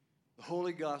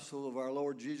Holy Gospel of our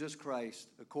Lord Jesus Christ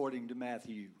according to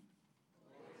Matthew.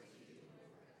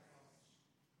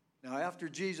 Now after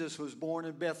Jesus was born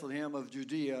in Bethlehem of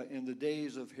Judea in the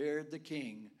days of Herod the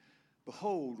king,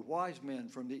 behold, wise men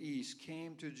from the east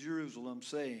came to Jerusalem,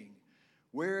 saying,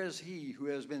 Where is he who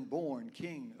has been born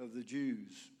King of the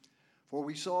Jews? For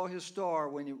we saw his star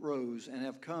when it rose, and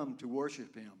have come to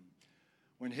worship him.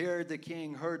 When Herod the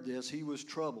king heard this, he was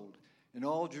troubled, and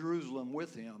all Jerusalem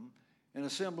with him. And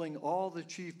assembling all the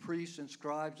chief priests and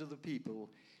scribes of the people,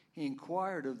 he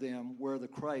inquired of them where the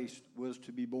Christ was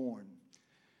to be born.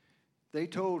 They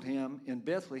told him, In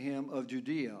Bethlehem of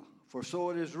Judea, for so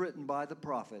it is written by the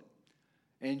prophet,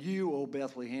 And you, O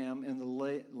Bethlehem, in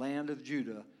the land of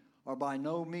Judah, are by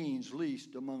no means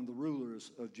least among the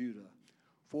rulers of Judah.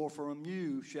 For from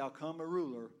you shall come a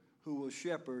ruler who will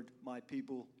shepherd my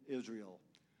people Israel.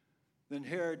 Then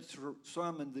Herod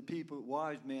summoned the people,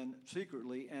 wise men,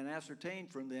 secretly, and ascertained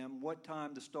from them what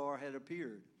time the star had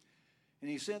appeared.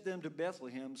 And he sent them to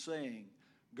Bethlehem, saying,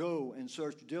 Go and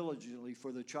search diligently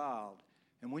for the child,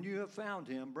 and when you have found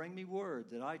him, bring me word,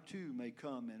 that I too may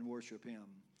come and worship him.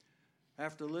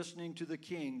 After listening to the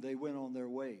king, they went on their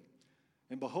way.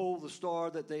 And behold, the star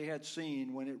that they had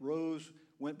seen, when it rose,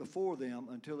 went before them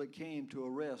until it came to a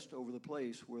rest over the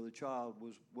place where the child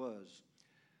was.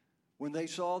 When they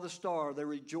saw the star, they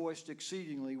rejoiced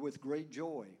exceedingly with great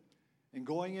joy. And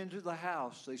going into the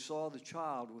house, they saw the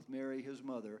child with Mary his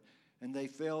mother, and they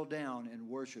fell down and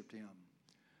worshipped him.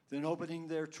 Then opening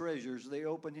their treasures, they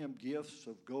opened him gifts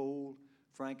of gold,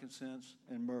 frankincense,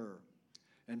 and myrrh.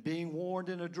 And being warned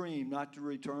in a dream not to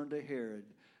return to Herod,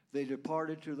 they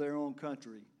departed to their own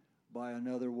country by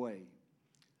another way.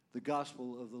 The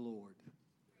gospel of the Lord.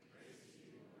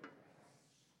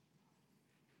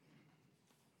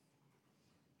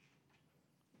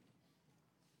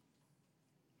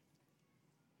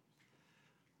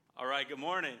 All right, good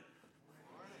morning.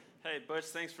 Hey, Butch,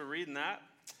 thanks for reading that.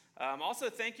 Also,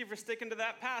 thank you for sticking to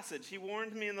that passage. He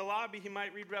warned me in the lobby he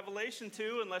might read Revelation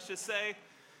 2, and let's just say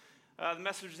the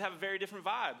messages have a very different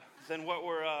vibe than what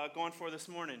we're going for this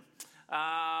morning.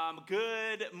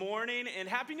 Good morning and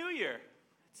Happy New Year.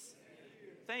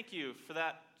 Thank you for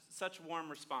that such warm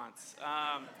response.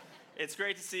 It's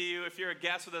great to see you. If you're a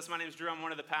guest with us, my name is Drew. I'm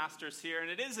one of the pastors here,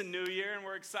 and it is a new year, and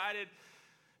we're excited,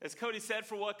 as Cody said,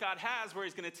 for what God has, where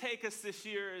he's going to take us this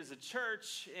year as a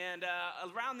church. And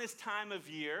around this time of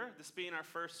year, this being our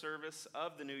first service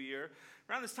of the new year,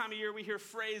 around this time of year we hear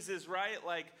phrases, right,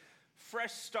 like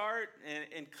fresh start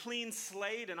and clean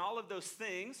slate and all of those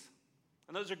things.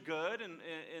 And those are good and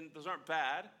those aren't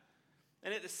bad.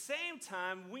 And at the same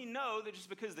time, we know that just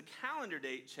because the calendar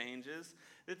date changes,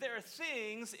 that there are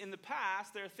things in the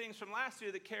past, there are things from last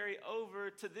year that carry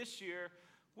over to this year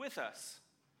with us.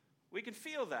 We can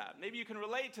feel that. Maybe you can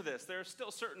relate to this. There are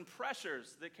still certain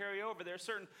pressures that carry over. There are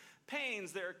certain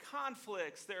pains. There are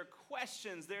conflicts. There are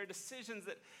questions. There are decisions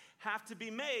that have to be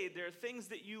made. There are things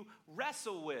that you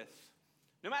wrestle with,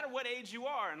 no matter what age you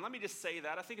are. And let me just say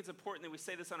that. I think it's important that we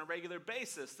say this on a regular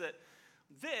basis, that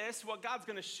this, what God's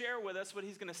going to share with us, what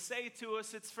he's going to say to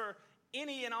us, it's for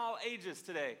any and all ages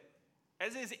today,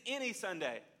 as is any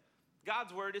Sunday.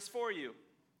 God's word is for you.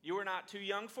 You are not too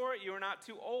young for it. You are not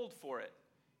too old for it.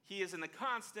 He is in the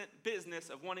constant business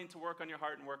of wanting to work on your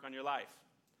heart and work on your life.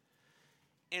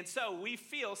 And so we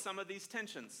feel some of these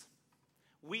tensions.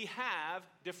 We have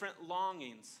different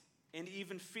longings and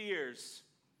even fears.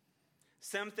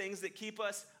 Some things that keep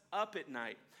us up at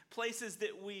night. Places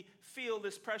that we feel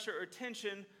this pressure or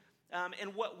tension,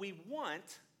 and what we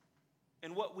want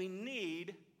and what we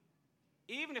need,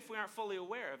 even if we aren't fully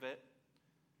aware of it,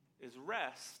 is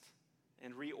rest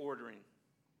and reordering.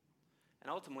 And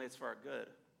ultimately, it's for our good.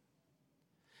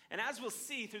 And as we'll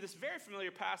see through this very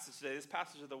familiar passage today, this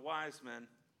passage of the wise men,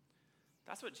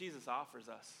 that's what Jesus offers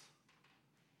us.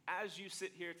 As you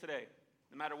sit here today,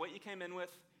 no matter what you came in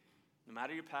with, no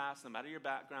matter your past, no matter your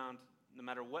background, no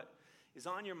matter what is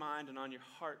on your mind and on your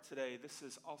heart today, this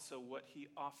is also what he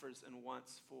offers and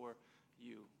wants for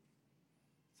you.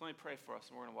 So let me pray for us,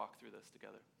 and we're going to walk through this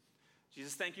together.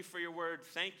 Jesus, thank you for your word.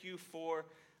 Thank you for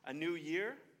a new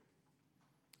year.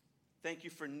 Thank you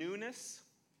for newness.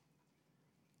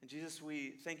 And Jesus,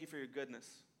 we thank you for your goodness.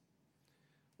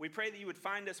 We pray that you would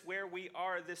find us where we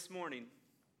are this morning.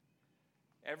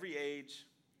 Every age,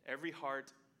 every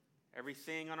heart,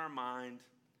 everything on our mind,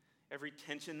 every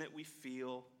tension that we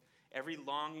feel, every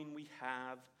longing we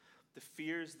have, the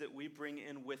fears that we bring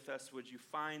in with us, would you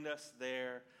find us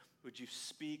there? Would you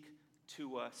speak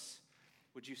to us?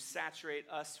 Would you saturate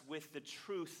us with the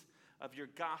truth of your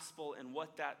gospel and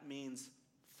what that means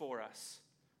for us?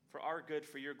 For our good,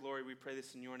 for your glory, we pray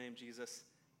this in your name, Jesus.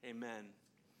 Amen.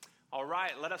 All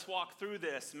right, let us walk through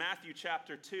this. Matthew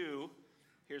chapter 2,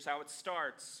 here's how it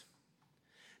starts.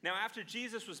 Now after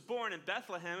Jesus was born in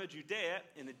Bethlehem of Judea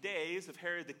in the days of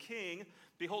Herod the king,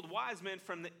 behold, wise men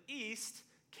from the east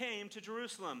came to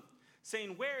Jerusalem,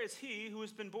 saying, "Where is he who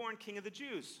has been born King of the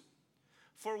Jews?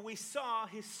 For we saw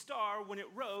his star when it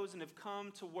rose and have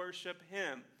come to worship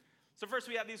him." So first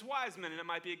we have these wise men, and it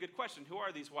might be a good question. Who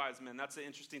are these wise men? That's an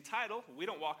interesting title. We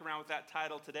don't walk around with that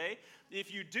title today.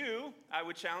 If you do, I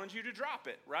would challenge you to drop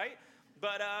it, right?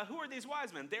 But who are these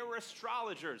wise men? They were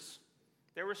astrologers.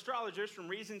 They were astrologers from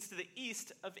regions to the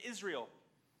east of Israel.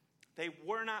 They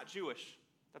were not Jewish.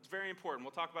 That's very important.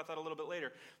 We'll talk about that a little bit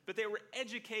later. But they were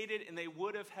educated, and they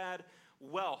would have had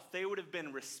wealth. They would have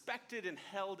been respected and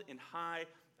held in high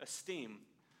esteem.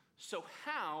 So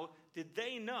how did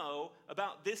they know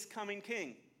about this coming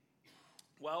king?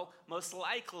 Well, most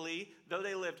likely, though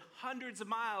they lived hundreds of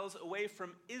miles away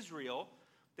from Israel,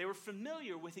 they were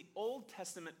familiar with the Old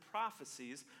Testament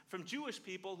prophecies from Jewish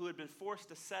people who had been forced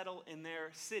to settle in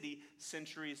their city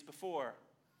centuries before.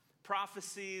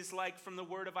 Prophecies like from the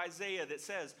word of Isaiah that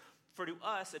says, "For to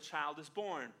us a child is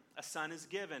born, a son is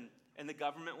given, and the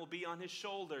government will be on his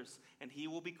shoulders, and he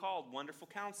will be called Wonderful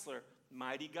Counselor,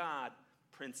 Mighty God,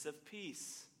 Prince of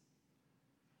Peace."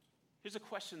 Here's a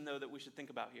question, though, that we should think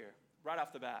about here, right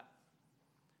off the bat.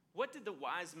 What did the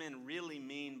wise men really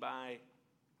mean by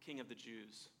King of the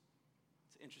Jews?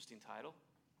 It's an interesting title.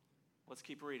 Let's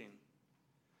keep reading.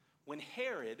 When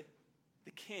Herod,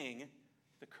 the king,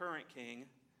 the current king,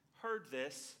 heard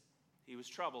this, he was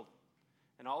troubled,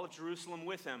 and all of Jerusalem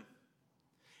with him.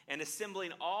 And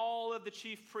assembling all of the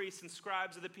chief priests and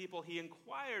scribes of the people, he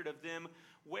inquired of them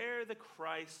where the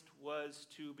Christ was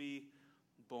to be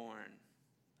born.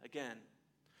 Again,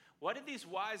 what did these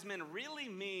wise men really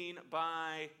mean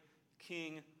by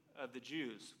King of the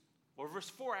Jews? Well, verse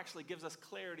 4 actually gives us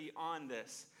clarity on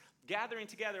this. Gathering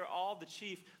together all the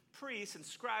chief priests and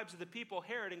scribes of the people,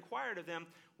 Herod inquired of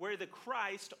them where the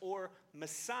Christ or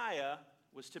Messiah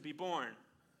was to be born.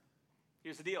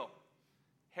 Here's the deal.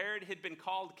 Herod had been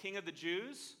called King of the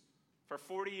Jews for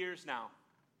 40 years now.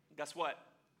 Guess what?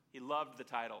 He loved the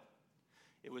title.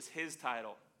 It was his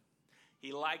title.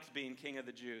 He liked being King of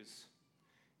the Jews.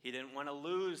 He didn't want to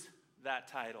lose that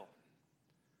title.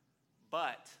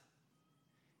 But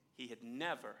he had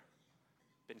never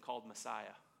been called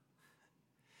Messiah.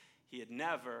 He had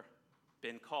never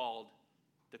been called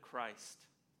the Christ.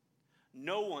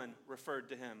 No one referred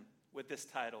to him with this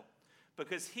title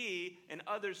because he and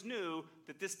others knew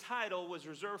that this title was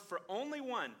reserved for only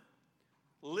one,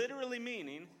 literally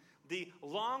meaning the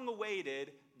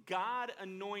long-awaited,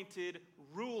 God-anointed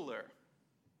ruler.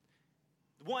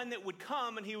 One that would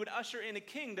come and he would usher in a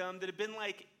kingdom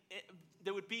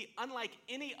that would be unlike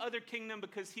any other kingdom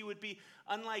because he would be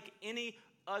unlike any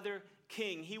other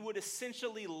king. He would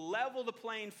essentially level the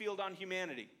playing field on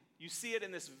humanity. You see it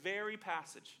in this very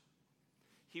passage.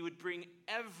 He would bring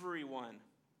everyone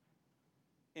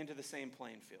into the same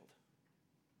playing field.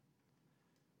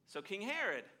 So King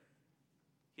Herod,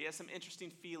 he has some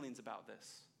interesting feelings about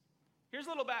this. Here's a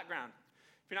little background.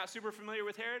 If you're not super familiar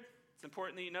with Herod, it's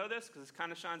important that you know this because this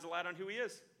kind of shines a light on who he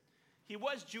is. He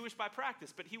was Jewish by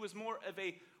practice, but he was more of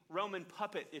a Roman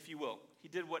puppet, if you will. He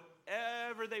did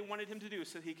whatever they wanted him to do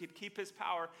so he could keep his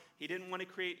power. He didn't want to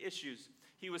create issues.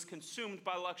 He was consumed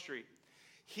by luxury.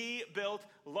 He built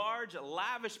large,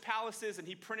 lavish palaces, and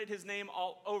he printed his name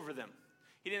all over them.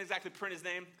 He didn't exactly print his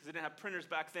name because they didn't have printers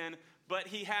back then, but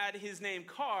he had his name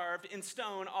carved in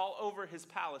stone all over his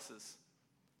palaces.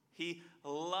 He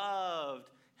loved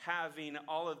having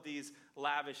all of these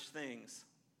lavish things.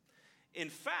 In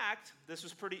fact, this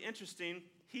was pretty interesting.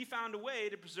 He found a way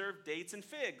to preserve dates and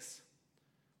figs,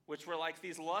 which were like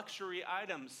these luxury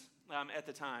items at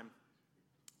the time.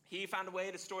 He found a way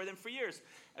to store them for years.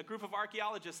 A group of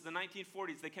archaeologists in the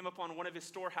 1940s, they came up on one of his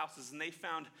storehouses and they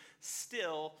found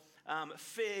still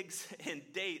figs and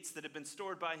dates that had been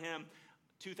stored by him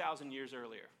 2,000 years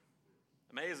earlier.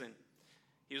 Amazing.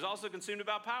 He was also consumed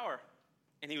about power,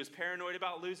 and he was paranoid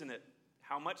about losing it.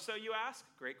 How much so, you ask?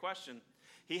 Great question.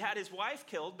 He had his wife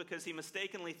killed because he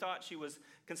mistakenly thought she was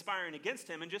conspiring against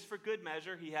him, and just for good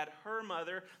measure, he had her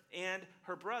mother and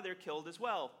her brother killed as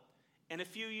well. And a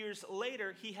few years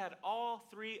later, he had all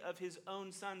three of his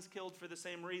own sons killed for the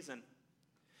same reason.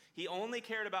 He only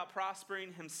cared about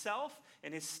prospering himself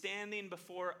and his standing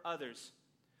before others.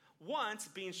 Once,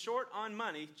 being short on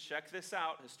money, check this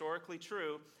out, historically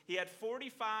true, he had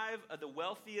 45 of the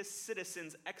wealthiest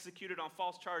citizens executed on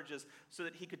false charges so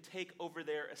that he could take over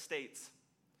their estates.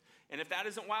 And if that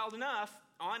isn't wild enough,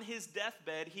 on his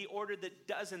deathbed, he ordered that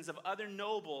dozens of other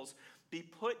nobles be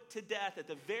put to death at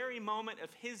the very moment of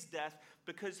his death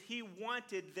because he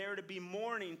wanted there to be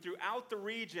mourning throughout the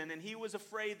region, and he was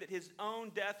afraid that his own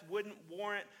death wouldn't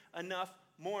warrant enough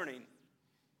mourning.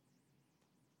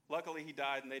 Luckily, he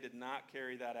died, and they did not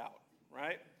carry that out,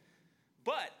 right?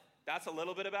 But that's a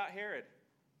little bit about Herod.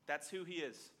 That's who he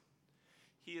is.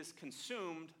 He is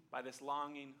consumed by this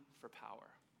longing for power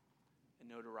and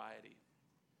notoriety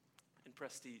and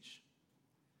prestige.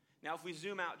 Now, if we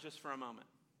zoom out just for a moment,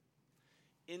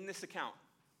 in this account,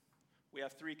 we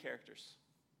have three characters.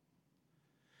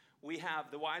 We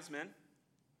have the wise men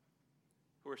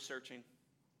who are searching,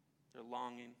 they're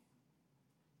longing,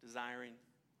 desiring.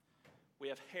 We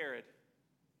have Herod,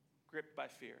 gripped by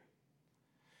fear.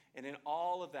 And in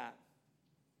all of that,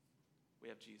 we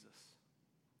have Jesus,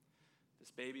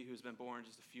 this baby who's been born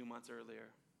just a few months earlier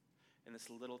in this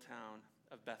little town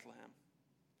of Bethlehem.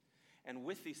 And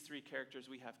with these three characters,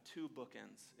 we have two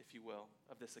bookends, if you will,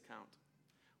 of this account.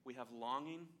 We have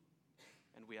longing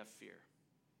and we have fear.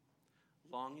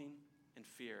 Longing and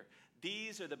fear.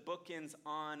 These are the bookends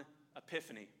on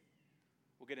Epiphany.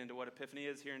 We'll get into what Epiphany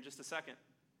is here in just a second.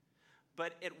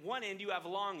 But at one end, you have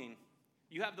longing.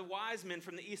 You have the wise men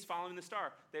from the east following the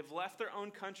star. They've left their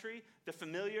own country, the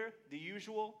familiar, the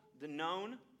usual, the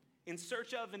known, in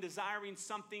search of and desiring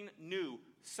something new,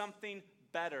 something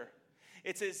better.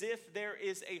 It's as if there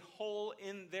is a hole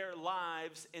in their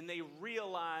lives and they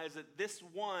realize that this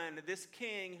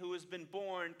king who has been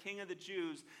born, King of the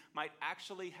Jews, might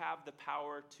actually have the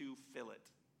power to fill it.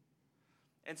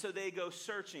 And so they go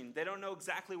searching. They don't know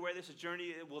exactly where this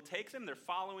journey will take them. They're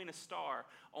following a star,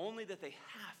 only that they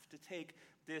have to take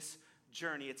this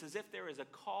journey. It's as if there is a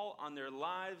call on their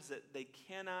lives that they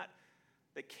cannot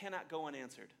go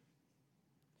unanswered.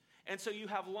 And so you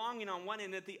have longing on one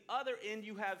end. At the other end,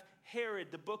 you have Herod,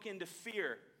 the bookend of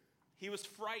fear. He was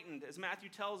frightened, as Matthew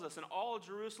tells us, and all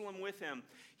Jerusalem with him.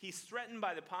 He's threatened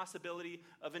by the possibility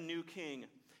of a new king.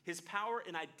 His power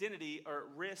and identity are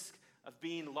at risk of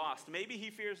being lost. Maybe he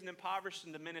fears an impoverished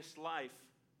and diminished life.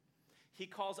 He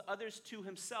calls others to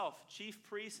himself, chief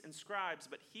priests and scribes,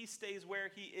 but he stays where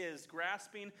he is,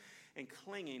 grasping and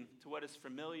clinging to what is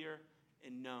familiar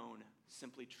and known,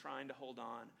 simply trying to hold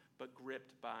on, but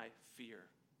gripped by fear.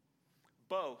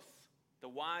 Both the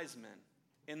wise men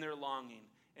in their longing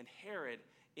and Herod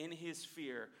in his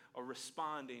fear are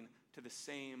responding to the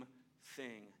same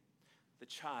thing. The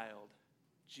child,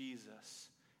 Jesus,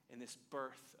 and this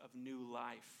birth of new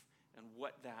life and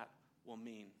what that will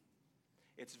mean.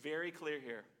 It's very clear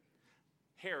here.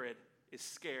 Herod is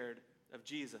scared of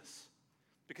Jesus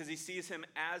because he sees him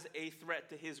as a threat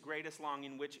to his greatest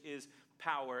longing, which is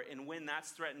power. And when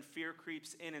that's threatened, fear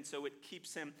creeps in, and so it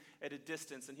keeps him at a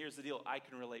distance. And here's the deal. I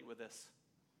can relate with this.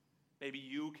 Maybe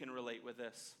you can relate with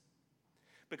this.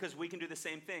 Because we can do the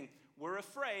same thing. We're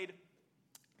afraid,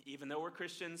 even though we're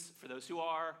Christians, for those who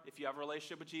are, if you have a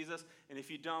relationship with Jesus, and if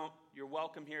you don't, you're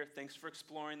welcome here. Thanks for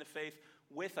exploring the faith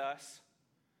with us.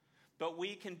 But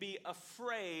we can be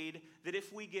afraid that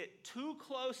if we get too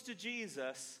close to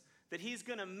Jesus, that he's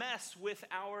going to mess with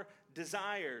our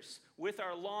desires, with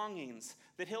our longings,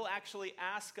 that he'll actually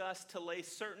ask us to lay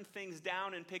certain things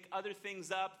down and pick other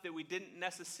things up that we didn't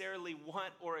necessarily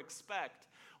want or expect.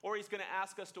 Or he's going to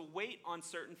ask us to wait on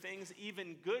certain things,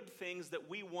 even good things that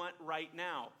we want right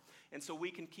now. And so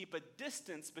we can keep a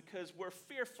distance because we're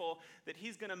fearful that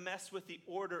he's going to mess with the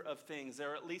order of things,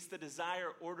 or at least the desire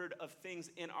ordered of things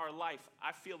in our life.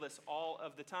 I feel this all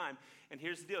of the time. And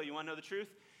here's the deal. You want to know the truth?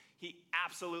 He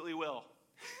absolutely will.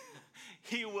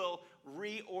 He will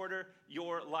reorder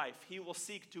your life. He will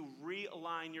seek to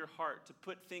realign your heart, to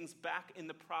put things back in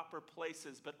the proper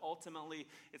places. But ultimately,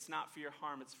 it's not for your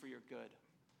harm, it's for your good.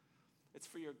 It's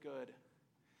for your good.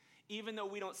 Even though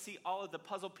we don't see all of the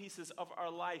puzzle pieces of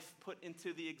our life put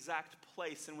into the exact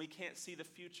place and we can't see the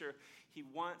future, he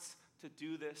wants to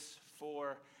do this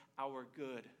for our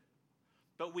good.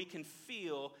 But we can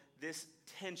feel this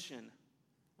tension.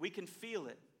 We can feel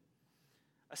it,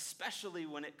 especially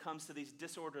when it comes to these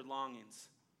disordered longings.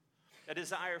 A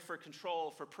desire for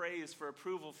control, for praise, for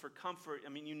approval, for comfort. I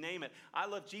mean, you name it. I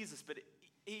love Jesus, but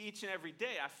each and every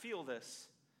day I feel this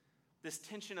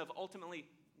tension of ultimately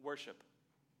worship.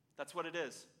 That's what it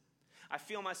is. I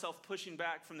feel myself pushing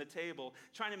back from the table,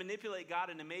 trying to manipulate God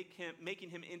into making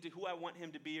him into who I want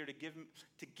him to be, or to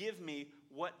give me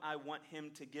what I want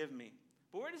him to give me.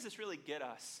 But where does this really get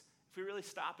us if we really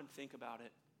stop and think about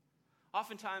it?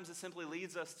 Oftentimes it simply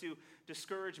leads us to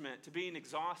discouragement, to being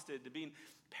exhausted, to being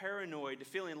paranoid, to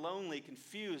feeling lonely,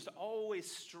 confused,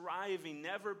 always striving,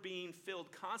 never being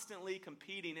filled, constantly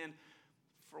competing. And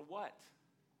for what?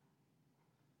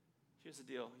 Here's the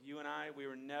deal. You and I, we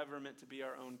were never meant to be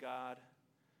our own God.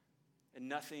 And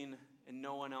nothing and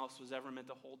no one else was ever meant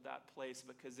to hold that place,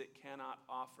 because it cannot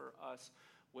offer us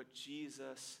what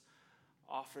Jesus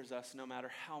offers us, no matter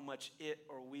how much it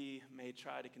or we may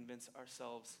try to convince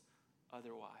ourselves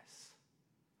otherwise.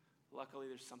 Luckily,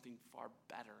 there's something far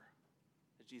better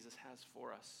that Jesus has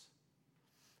for us.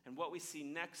 And what we see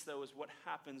next, though, is what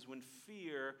happens when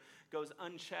fear goes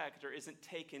unchecked or isn't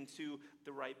taken to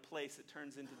the right place. It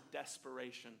turns into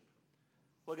desperation.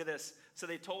 Look at this. So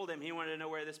they told him, he wanted to know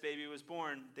where this baby was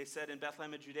born. They said, in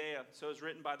Bethlehem of Judea. So it was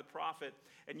written by the prophet,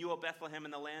 and you, O Bethlehem,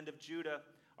 in the land of Judah,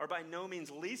 are by no means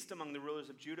least among the rulers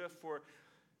of Judah, for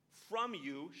from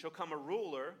you shall come a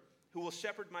ruler who will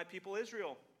shepherd my people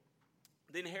Israel.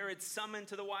 Then Herod summoned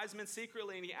to the wise men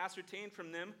secretly, and he ascertained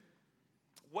from them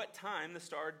what time the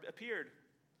star appeared.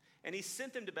 And he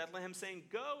sent them to Bethlehem, saying,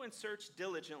 go and search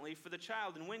diligently for the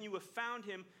child, and when you have found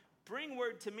him, bring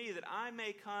word to me that I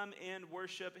may come and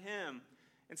worship him.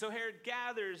 And so Herod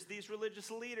gathers these religious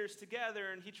leaders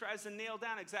together, and he tries to nail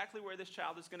down exactly where this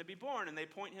child is going to be born. And they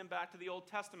point him back to the Old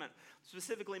Testament,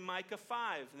 specifically Micah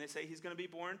 5. And they say he's going to be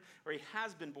born, or he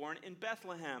has been born, in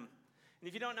Bethlehem. And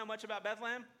if you don't know much about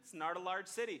Bethlehem, it's not a large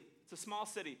city. It's a small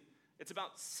city. It's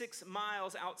about 6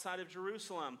 miles outside of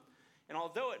Jerusalem. And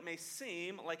although it may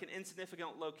seem like an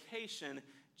insignificant location,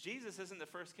 Jesus isn't the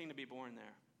first king to be born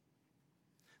there.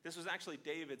 This was actually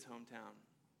David's hometown.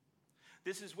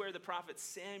 This is where the prophet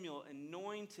Samuel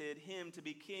anointed him to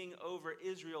be king over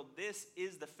Israel. This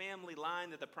is the family line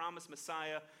that the promised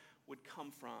Messiah would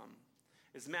come from.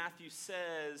 As Matthew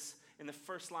says in the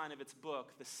first line of its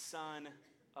book, the son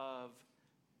of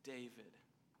David.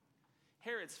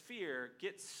 Herod's fear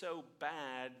gets so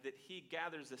bad that he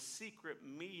gathers a secret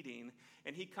meeting,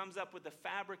 and he comes up with a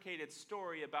fabricated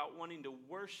story about wanting to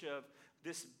worship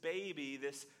this baby,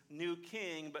 this new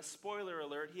king. But spoiler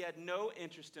alert, he had no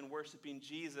interest in worshiping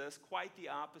Jesus. Quite the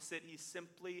opposite. He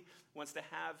simply wants to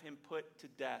have him put to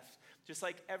death. Just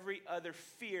like every other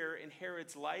fear in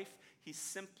Herod's life, he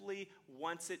simply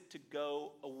wants it to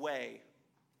go away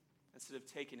instead of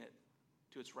taking it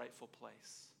to its rightful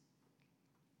place.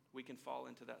 We can fall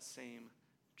into that same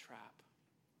trap.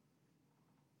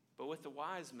 But with the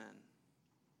wise men,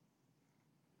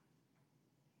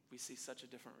 we see such a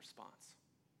different response.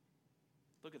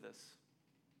 Look at this.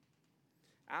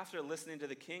 After listening to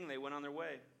the king, they went on their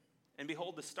way. And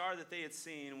behold, the star that they had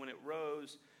seen when it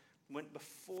rose went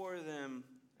before them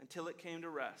until it came to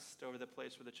rest over the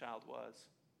place where the child was.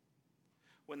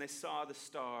 When they saw the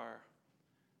star,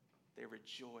 they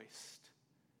rejoiced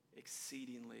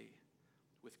exceedingly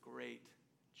with great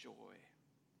joy.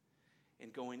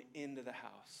 And going into the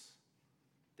house,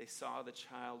 they saw the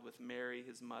child with Mary,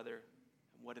 his mother.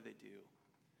 And what did they do?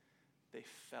 They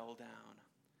fell down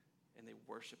and they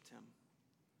worshiped him.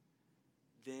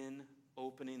 Then,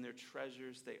 opening their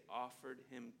treasures, they offered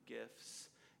him gifts.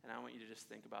 And I want you to just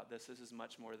think about this. This is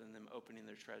much more than them opening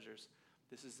their treasures.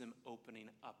 This is them opening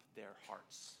up their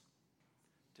hearts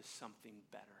to something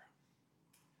better.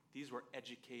 These were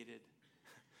educated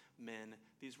men.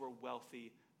 These were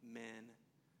wealthy men.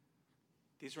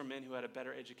 These were men who had a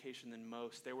better education than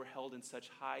most. They were held in such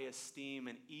high esteem,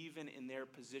 and even in their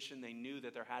position, they knew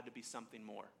that there had to be something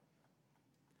more.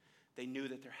 They knew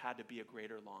that there had to be a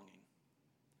greater longing.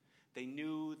 They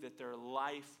knew that their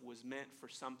life was meant for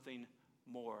something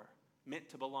more, meant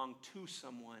to belong to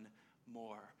someone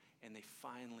more, and they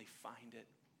finally find it,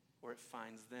 or it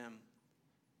finds them,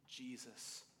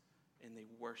 Jesus, and they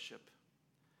worship.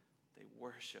 They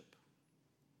worship.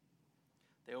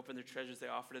 They opened their treasures. They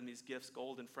offered him these gifts,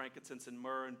 gold and frankincense and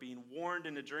myrrh, and being warned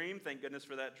in a dream, thank goodness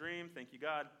for that dream, thank you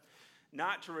God,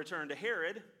 not to return to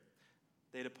Herod,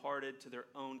 they departed to their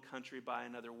own country by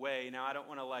another way. Now, I don't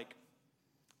want to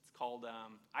it's called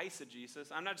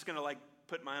eisegesis. I'm not just going to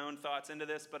put my own thoughts into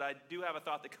this, but I do have a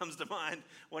thought that comes to mind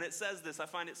when it says this. I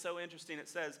find it so interesting. It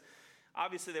says,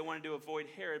 obviously they wanted to avoid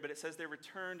Herod, but it says they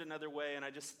returned another way, and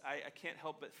I can't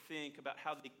help but think about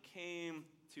how they came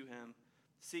to him,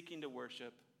 seeking to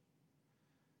worship.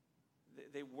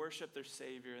 They worship their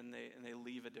Savior, and they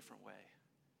leave a different way.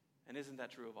 And isn't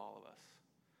that true of all of us?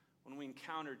 When we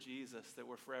encounter Jesus, that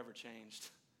we're forever changed.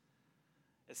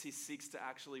 As he seeks to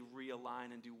actually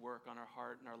realign and do work on our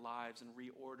heart and our lives and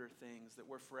reorder things, that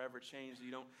we're forever changed.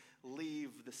 You don't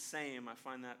leave the same. I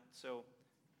find that so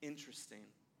interesting.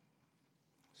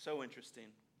 So interesting.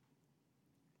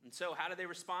 And so how do they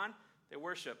respond? They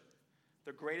worship.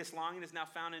 Their greatest longing is now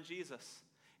found in Jesus.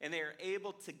 And they are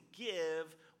able to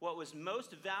give what was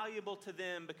most valuable to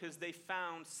them because they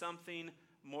found something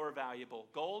more valuable.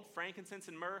 Gold, frankincense,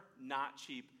 and myrrh, not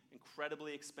cheap,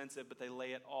 incredibly expensive, but they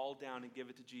lay it all down and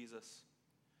give it to Jesus.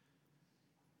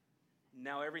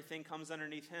 Now everything comes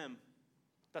underneath him.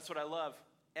 That's what I love.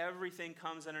 Everything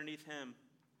comes underneath him.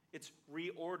 It's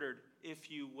reordered,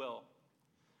 if you will.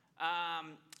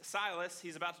 Silas,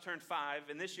 he's about to turn 5,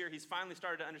 and this year he's finally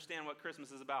started to understand what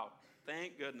Christmas is about.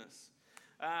 Thank goodness.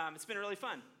 It's been really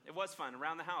fun. It was fun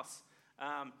around the house.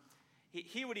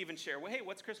 He would even share, well, hey,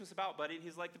 what's Christmas about, buddy? And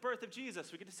he's like, the birth of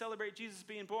Jesus. We get to celebrate Jesus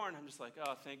being born. I'm just like,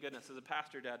 oh, thank goodness. As a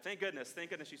pastor, Dad, thank goodness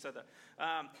you said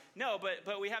that. No,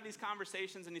 but we have these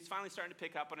conversations, and he's finally starting to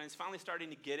pick up on it. He's finally starting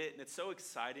to get it, and it's so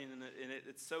exciting, and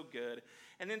it's so good.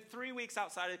 And then 3 weeks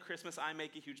outside of Christmas, I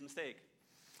make a huge mistake.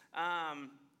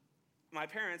 My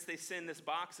parents, they send this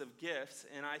box of gifts,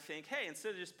 and I think, hey, instead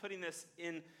of just putting this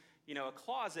in, a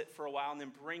closet for a while and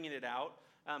then bringing it out,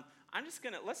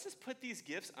 let's just put these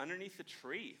gifts underneath the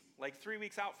tree, like 3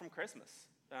 weeks out from Christmas.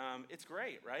 It's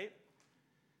great, right?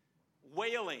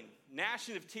 Wailing,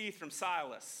 gnashing of teeth from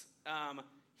Silas.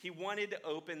 He wanted to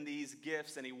open these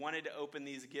gifts, and he wanted to open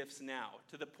these gifts now,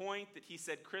 to the point that he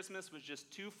said Christmas was just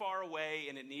too far away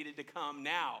and it needed to come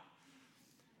now.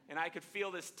 And I could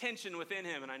feel this tension within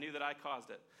him, and I knew that I caused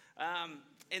it.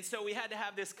 And so we had to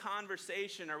have this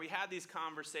conversation, or we had these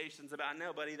conversations about,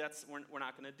 no, buddy, we're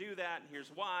not going to do that, and here's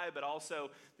why, but also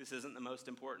this isn't the most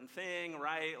important thing,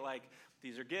 right? Like,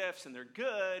 these are gifts, and they're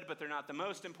good, but they're not the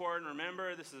most important.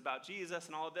 Remember, this is about Jesus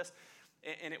and all of this,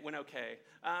 and it went okay.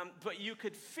 But you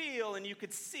could feel and you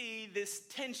could see this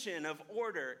tension of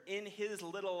order in his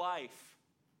little life.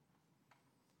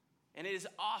 And it is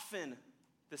often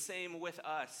the same with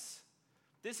us.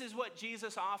 This is what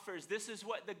Jesus offers. This is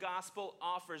what the gospel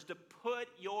offers, to put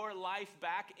your life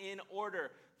back in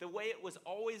order the way it was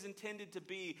always intended to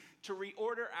be, to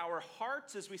reorder our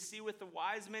hearts as we see with the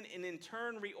wise men, and in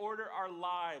turn reorder our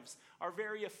lives, our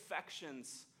very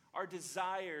affections, our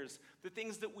desires, the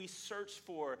things that we search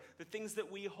for, the things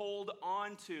that we hold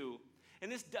on to.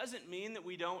 And this doesn't mean that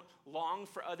we don't long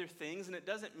for other things, and it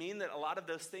doesn't mean that a lot of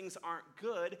those things aren't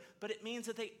good, but it means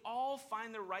that they all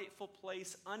find the rightful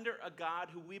place under a God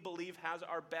who we believe has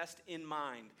our best in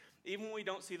mind, even when we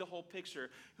don't see the whole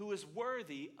picture, who is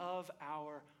worthy of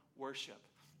our worship.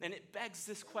 And it begs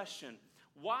this question: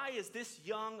 why is this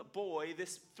young boy,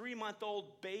 this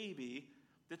 3-month-old baby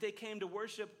that they came to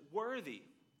worship, worthy?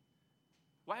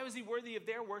 Why was he worthy of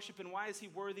their worship, and why is he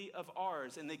worthy of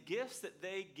ours? And the gifts that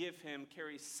they give him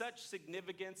carry such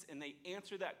significance, and they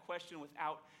answer that question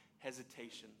without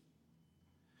hesitation.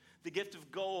 The gift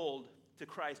of gold to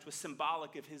Christ was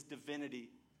symbolic of his divinity,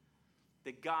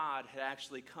 that God had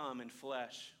actually come in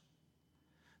flesh.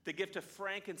 The gift of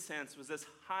frankincense was this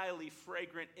highly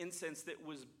fragrant incense that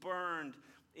was burned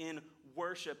in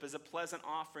worship as a pleasant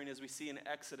offering, as we see in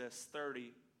Exodus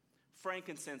 30.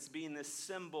 Frankincense being this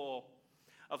symbol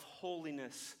of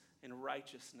holiness and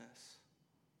righteousness.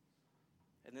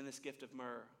 And then this gift of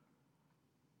myrrh,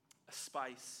 a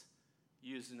spice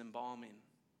used in embalming,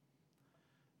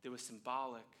 that was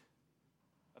symbolic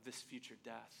of this future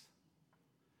death,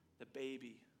 the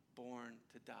baby born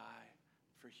to die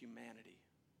for humanity.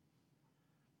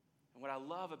 And what I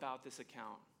love about this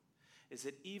account is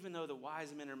that even though the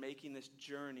wise men are making this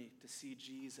journey to see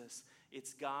Jesus,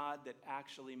 it's God that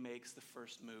actually makes the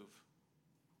first move.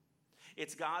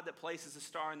 It's God that places a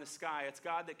star in the sky. It's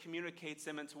God that communicates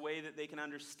them in a way that they can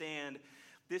understand.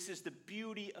 This is the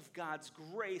beauty of God's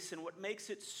grace, and what makes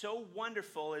it so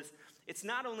wonderful is it's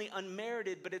not only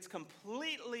unmerited, but it's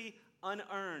completely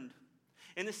unearned.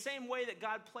 In the same way that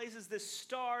God places this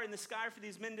star in the sky for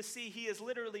these men to see, he has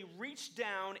literally reached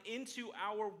down into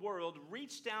our world,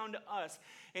 reached down to us,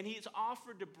 and he's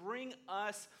offered to bring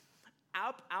us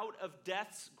up out of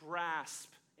death's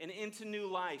grasp and into new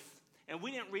life. And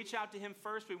we didn't reach out to him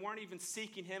first. We weren't even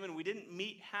seeking him, and we didn't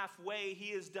meet halfway.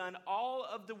 He has done all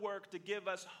of the work to give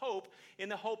us hope in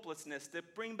the hopelessness, to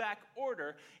bring back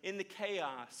order in the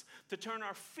chaos, to turn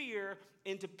our fear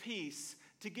into peace,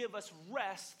 to give us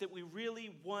rest that we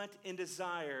really want and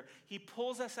desire. He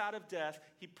pulls us out of death.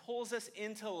 He pulls us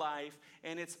into life,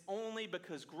 and it's only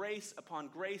because grace upon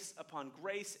grace upon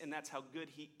grace, and that's how good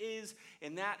he is,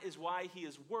 and that is why he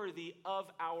is worthy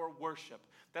of our worship.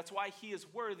 That's why he is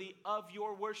worthy of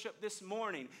your worship this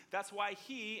morning. That's why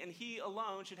he and he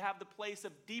alone should have the place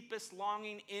of deepest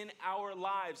longing in our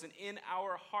lives and in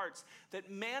our hearts that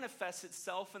manifests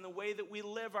itself in the way that we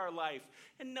live our life.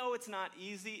 And no, it's not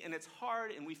easy, and it's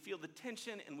hard, and we feel the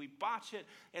tension, and we botch it,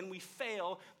 and we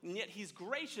fail, and yet he's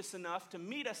gracious enough to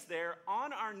meet us there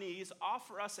on our knees,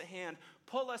 offer us a hand,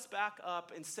 pull us back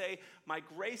up, and say, my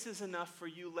grace is enough for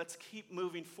you. Let's keep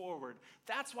moving forward.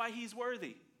 That's why he's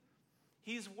worthy.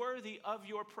 He's worthy of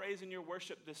your praise and your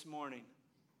worship this morning.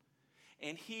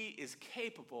 And he is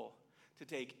capable to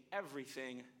take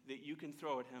everything that you can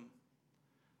throw at him,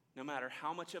 no matter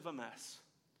how much of a mess,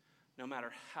 no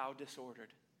matter how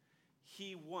disordered.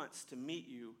 He wants to meet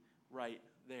you right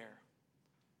there.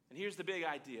 And here's the big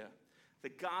idea. The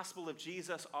gospel of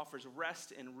Jesus offers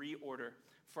rest and reorder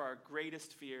for our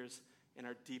greatest fears and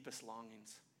our deepest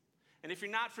longings. And if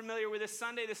you're not familiar with this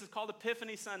Sunday, this is called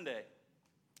Epiphany Sunday.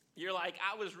 You're like,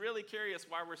 I was really curious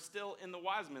why we're still in the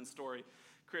wise men story.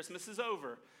 Christmas is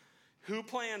over. Who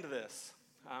planned this?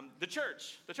 The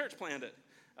church. The church planned it.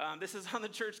 This is on the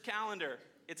church calendar.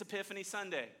 It's Epiphany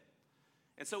Sunday.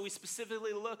 And so we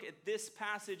specifically look at this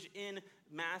passage in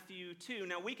Matthew 2.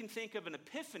 Now, we can think of an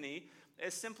epiphany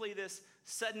as simply this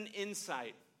sudden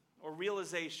insight or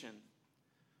realization.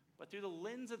 But through the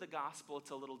lens of the gospel,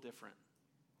 it's a little different.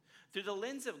 Through the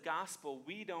lens of gospel,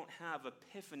 we don't have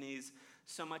epiphanies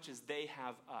so much as they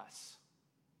have us.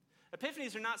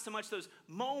 Epiphanies are not so much those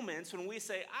moments when we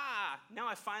say, now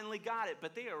I finally got it.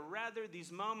 But they are rather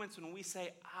these moments when we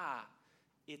say,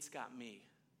 it's got me.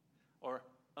 Or,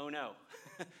 oh no,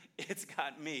 it's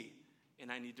got me,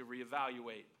 and I need to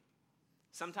reevaluate.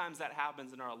 Sometimes that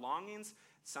happens in our longings.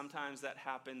 Sometimes that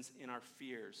happens in our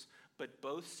fears. But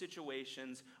both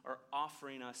situations are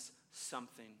offering us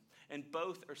something. And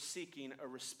both are seeking a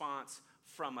response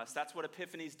from us. That's what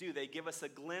epiphanies do. They give us a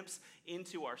glimpse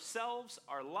into ourselves,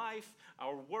 our life,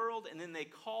 our world, and then they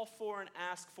call for and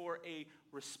ask for a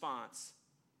response.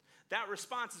 That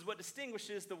response is what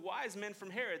distinguishes the wise men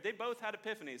from Herod. They both had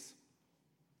epiphanies.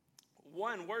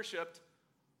 One worshiped,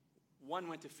 one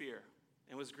went to fear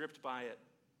and was gripped by it.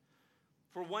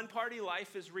 For one party,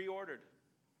 life is reordered.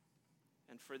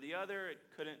 And for the other, it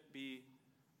couldn't be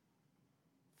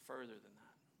further than that.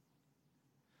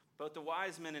 Both the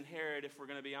wise men and Herod, if we're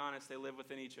going to be honest, they live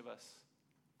within each of us.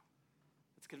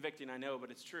 It's convicting, I know,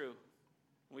 but it's true.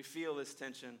 We feel this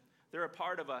tension. They're a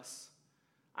part of us.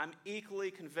 I'm equally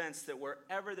convinced that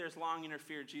wherever there's longing or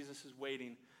fear, Jesus is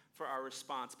waiting for our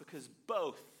response because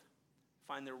both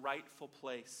find their rightful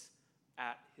place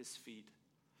at his feet,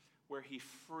 where he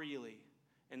freely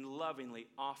and lovingly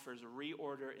offers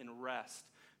reorder and rest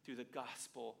through the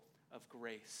gospel of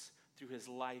grace, through his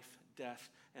life, death,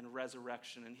 and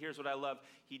resurrection. And here's what I love.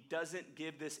 He doesn't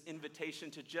give this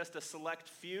invitation to just a select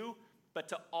few, but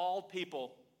to all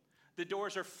people. The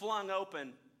doors are flung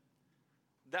open.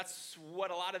 That's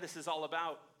what a lot of this is all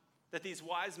about. That these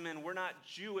wise men were not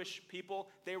Jewish people,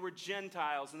 they were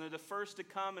Gentiles, and they're the first to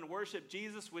come and worship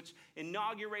Jesus, which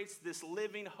inaugurates this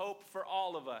living hope for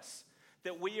all of us.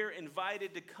 That we are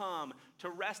invited to come, to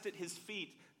rest at his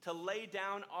feet, to lay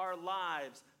down our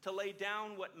lives, to lay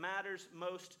down what matters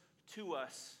most to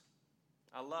us.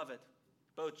 I love it.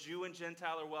 Both Jew and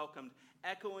Gentile are welcomed,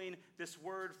 echoing this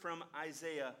word from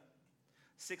Isaiah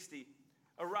 60.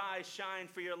 Arise, shine,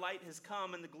 for your light has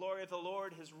come, and the glory of the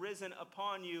Lord has risen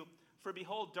upon you. For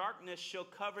behold, darkness shall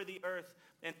cover the earth,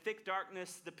 and thick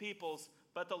darkness the peoples.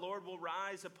 But the Lord will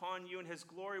rise upon you, and his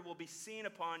glory will be seen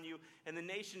upon you. And the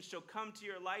nations shall come to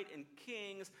your light, and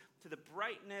kings to the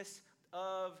brightness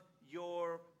of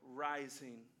your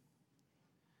rising.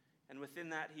 And within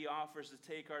that, he offers to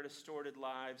take our distorted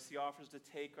lives. He offers to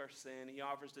take our sin. He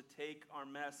offers to take our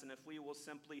mess. And if we will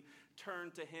simply turn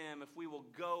to him, if we will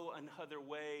go another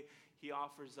way, he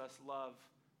offers us love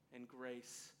and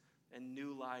grace and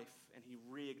new life. And he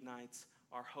reignites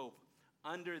our hope.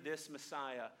 Under this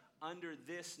Messiah, under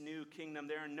this new kingdom,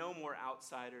 there are no more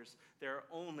outsiders. There are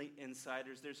only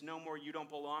insiders. There's no more you don't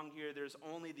belong here. There's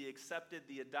only the accepted,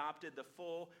 the adopted, the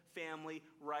full family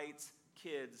rights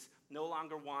kids. No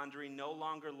longer wandering, no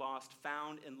longer lost,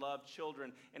 found and loved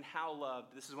children. And how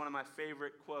loved. This is one of my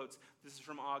favorite quotes. This is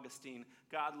from Augustine.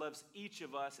 God loves each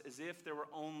of us as if there were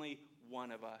only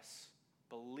one of us.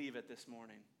 Believe it this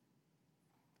morning.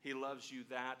 He loves you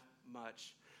that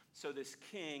much. So this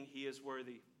king, he is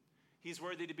worthy. He's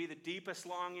worthy to be the deepest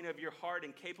longing of your heart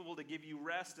and capable to give you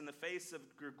rest in the face of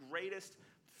your greatest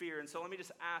fear. And so let me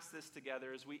just ask this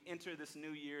together as we enter this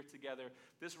new year together.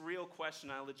 This real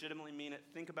question, I legitimately mean it.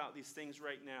 Think about these things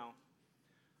right now.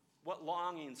 What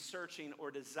longing, searching, or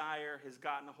desire has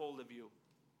gotten a hold of you?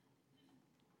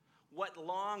 What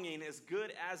longing, as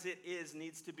good as it is,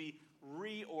 needs to be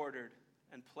reordered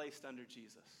and placed under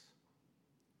Jesus?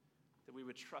 That we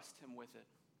would trust him with it.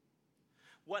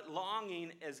 What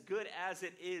longing, as good as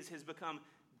it is, has become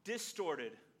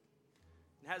distorted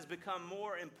and has become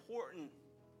more important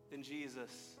than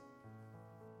Jesus.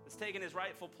 It's taken his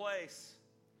rightful place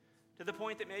to the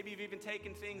point that maybe you've even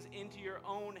taken things into your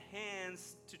own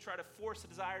hands to try to force a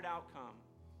desired outcome.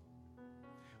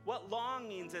 What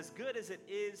longings, as good as it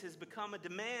is, has become a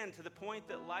demand to the point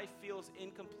that life feels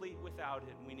incomplete without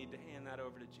it, and we need to hand that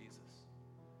over to Jesus.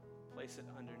 Place it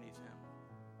underneath him.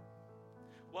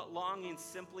 What longings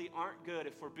simply aren't good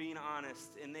if we're being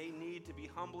honest, and they need to be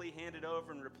humbly handed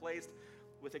over and replaced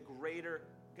with a greater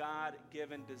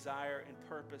God-given desire and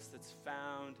purpose that's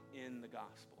found in the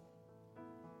gospel?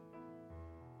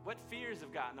 What fears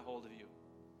have gotten a hold of you?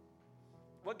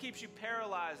 What keeps you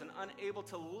paralyzed and unable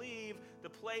to leave the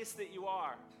place that you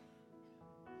are?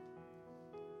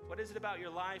 What is it about your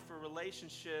life or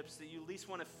relationships that you least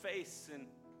want to face and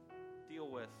deal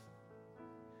with?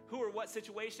 Who or what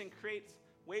situation creates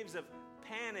waves of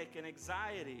panic and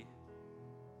anxiety?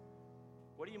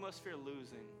 What do you most fear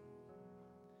losing?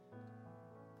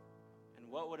 And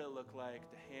what would it look like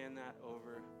to hand that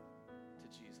over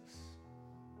to Jesus?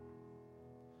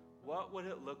 What would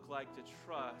it look like to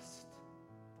trust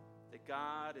that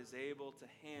God is able to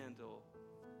handle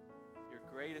your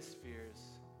greatest fears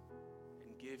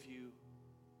and give you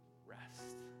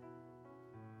rest?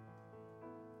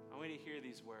 I want you to hear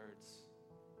these words.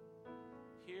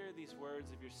 Hear these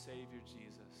words of your Savior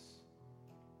Jesus,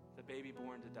 the baby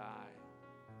born to die,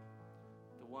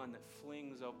 the one that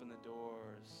flings open the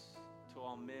doors to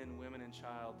all men, women, and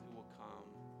child who will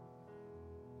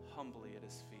come humbly at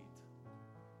his feet.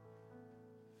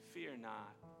 Fear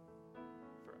not,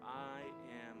 for I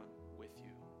am with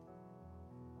you.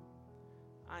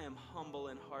 I am humble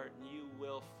in heart, and you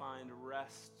will find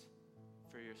rest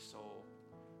for your soul.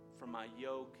 For my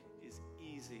yoke is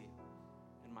easy,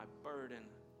 and my burden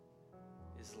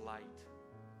is light.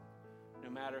 No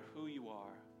matter who you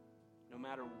are, no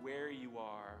matter where you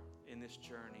are in this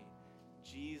journey,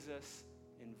 Jesus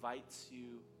invites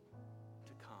you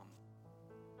to come,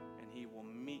 and he will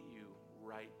meet you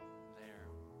right there.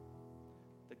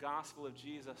 The gospel of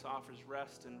Jesus offers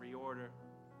rest and reorder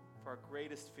for our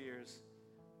greatest fears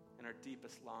and our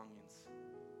deepest longings.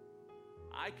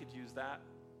 I could use that.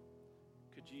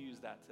 Could you use that today?